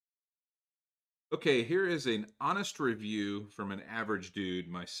Okay, here is an honest review from an average dude,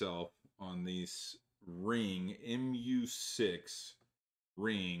 myself, on these Ring MU6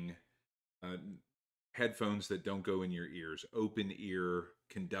 Ring uh, headphones that don't go in your ears, open ear,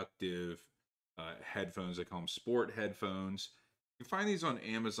 conductive headphones. They call them sport headphones. You can find these on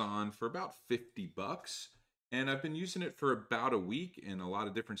Amazon for about 50 bucks. And I've been using it for about a week in a lot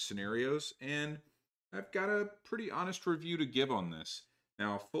of different scenarios. And I've got a pretty honest review to give on this.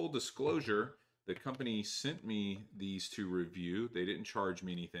 Now, full disclosure, the company sent me these to review. They didn't charge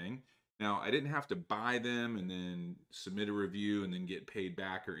me anything. Now, I didn't have to buy them and then submit a review and then get paid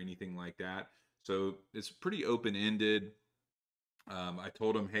back or anything like that. So it's pretty open ended. I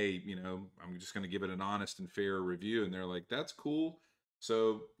told them, hey, I'm just going to give it an honest and fair review. And they're like, that's cool.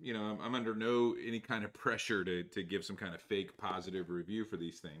 So, I'm under no any kind of pressure to give some kind of fake positive review for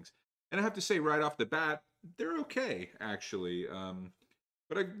these things. And I have to say right off the bat, they're okay, actually.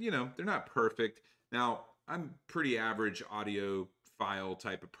 But they're not perfect. Now, I'm pretty average audio file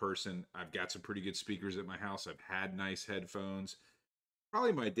type of person. I've got some pretty good speakers at my house. I've had nice headphones.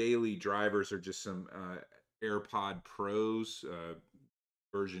 Probably my daily drivers are just some AirPod Pros,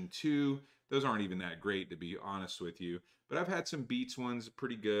 version 2. Those aren't even that great, to be honest with you. But I've had some Beats ones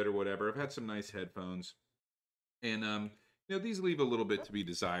pretty good or whatever. I've had some nice headphones. And, these leave a little bit to be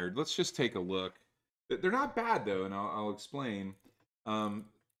desired. Let's just take a look. They're not bad, though, and I'll explain. Um,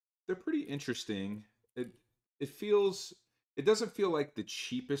 they're pretty interesting. It feels it doesn't feel like the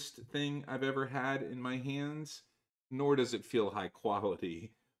cheapest thing I've ever had in my hands, nor does it feel high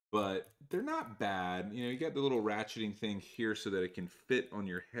quality, but they're not bad. You got the little ratcheting thing here so that it can fit on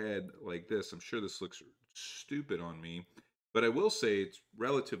your head like this. I'm sure this looks stupid on me, but I will say it's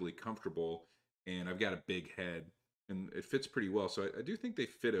relatively comfortable and I've got a big head and it fits pretty well. So I do think they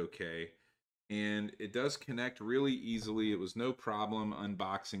fit okay and it does connect really easily. It was no problem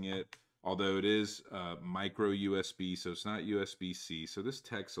unboxing it, although it is micro USB, so it's not USB-C. So this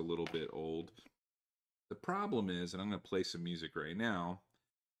tech's a little bit old. The problem is, and I'm going to play some music right now.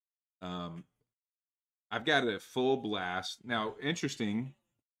 Um, I've got it at full blast. Now, interesting,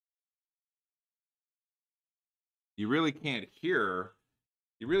 you really can't hear,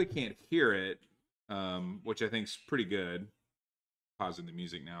 you really can't hear it, which I think is pretty good. Pausing the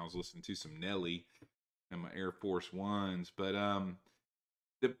music now, I was listening to some Nelly and my Air Force Ones, but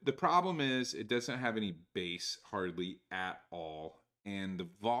the problem is it doesn't have any bass hardly at all, and the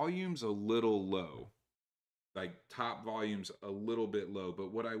volume's a little low. Like top volume's a little bit low,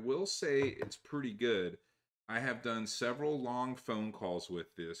 but what I will say it's pretty good. I have done several long phone calls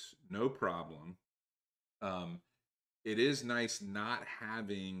with this, no problem. Um, it is nice not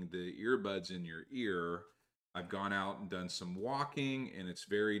having the earbuds in your ear. I've gone out and done some walking, and it's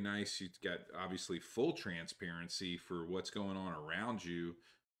very nice. You've got obviously full transparency for what's going on around you,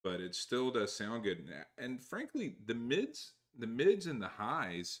 but it still does sound good. And frankly, the mids and the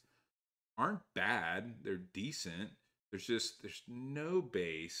highs aren't bad. They're decent. There's no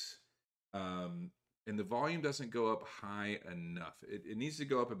bass. And the volume doesn't go up high enough. It needs to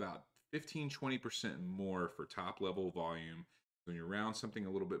go up about 15-20% more for top level volume. When you're around something a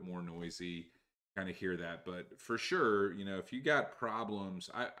little bit more noisy, kind of hear that. But for sure, if you got problems,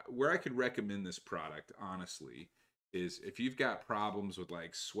 where I could recommend this product, honestly, is if you've got problems with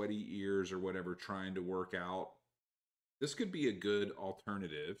like sweaty ears or whatever trying to work out, this could be a good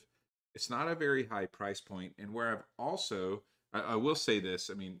alternative. It's not a very high price point, and where I've also, I will say this.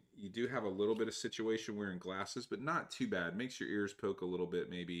 I mean, you do have a little bit of situation wearing glasses, but not too bad. Makes your ears poke a little bit,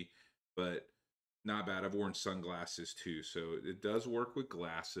 maybe, but not bad. I've worn sunglasses too, so it does work with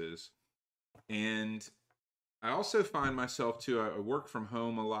glasses. And I also find myself too. I work from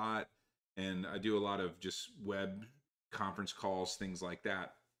home a lot, and I do a lot of just web conference calls, things like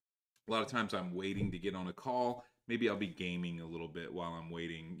that. A lot of times I'm waiting to get on a call. Maybe I'll be gaming a little bit while I'm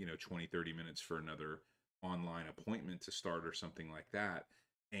waiting, 20, 30 minutes for another online appointment to start or something like that.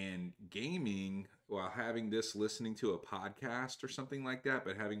 And gaming while having this listening to a podcast or something like that,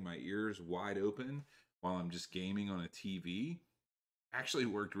 but having my ears wide open while I'm just gaming on a TV actually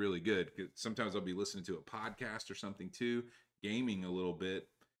worked really good. 'Cause sometimes I'll be listening to a podcast or something too, gaming a little bit.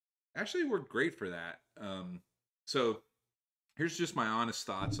 Actually worked great for that. So here's just my honest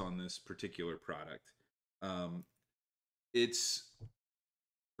thoughts on this particular product. Um, it's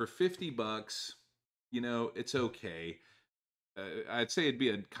for 50 bucks, it's okay. I'd say it'd be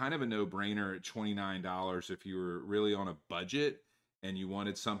a kind of a no-brainer at $29 if you were really on a budget and you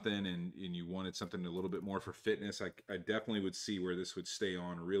wanted something and you wanted something a little bit more for fitness. I definitely would see where this would stay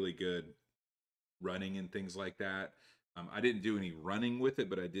on really good running and things like that. I didn't do any running with it,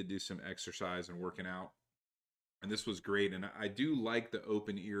 but I did do some exercise and working out and this was great. And I do like the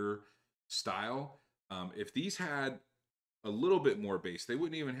open ear style. If these had a little bit more bass, they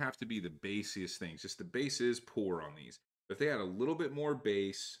wouldn't even have to be the bassiest things. Just the bass is poor on these. But if they had a little bit more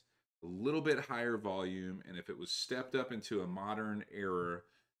bass, a little bit higher volume, and if it was stepped up into a modern era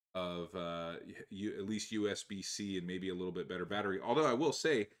of at least USB-C and maybe a little bit better battery. Although I will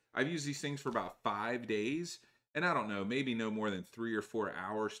say, I've used these things for about 5 days, and I don't know, maybe no more than 3 or 4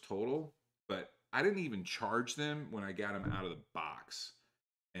 hours total. But I didn't even charge them when I got them out of the box,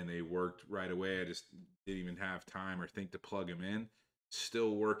 and they worked right away. I just didn't even have time or think to plug them in.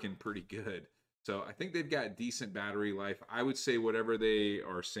 Still working pretty good. So I think they've got decent battery life. I would say whatever they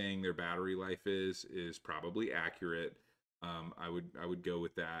are saying their battery life is probably accurate. I would go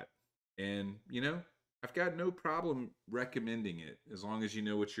with that. And you know, I've got no problem recommending it as long as you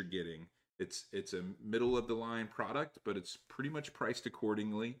know what you're getting. It's a middle of the line product, but it's pretty much priced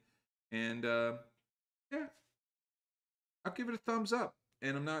accordingly. And yeah, I'll give it a thumbs up.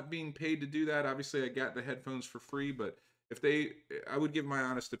 And I'm not being paid to do that. Obviously, I got the headphones for free, but I would give my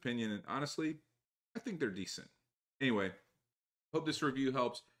honest opinion. And honestly, I think they're decent. Anyway, hope this review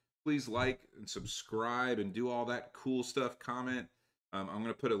helps. Please like and subscribe and do all that cool stuff. Comment. I'm going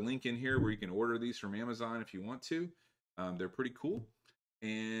to put a link in here where you can order these from Amazon if you want to. They're pretty cool.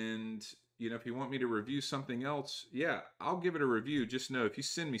 And you know, if you want me to review something else, yeah, I'll give it a review. Just know if you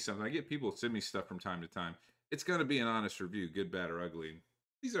send me something, I get people send me stuff from time to time. It's going to be an honest review, good, bad, or ugly.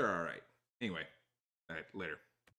 These are all right. Anyway, all right, later.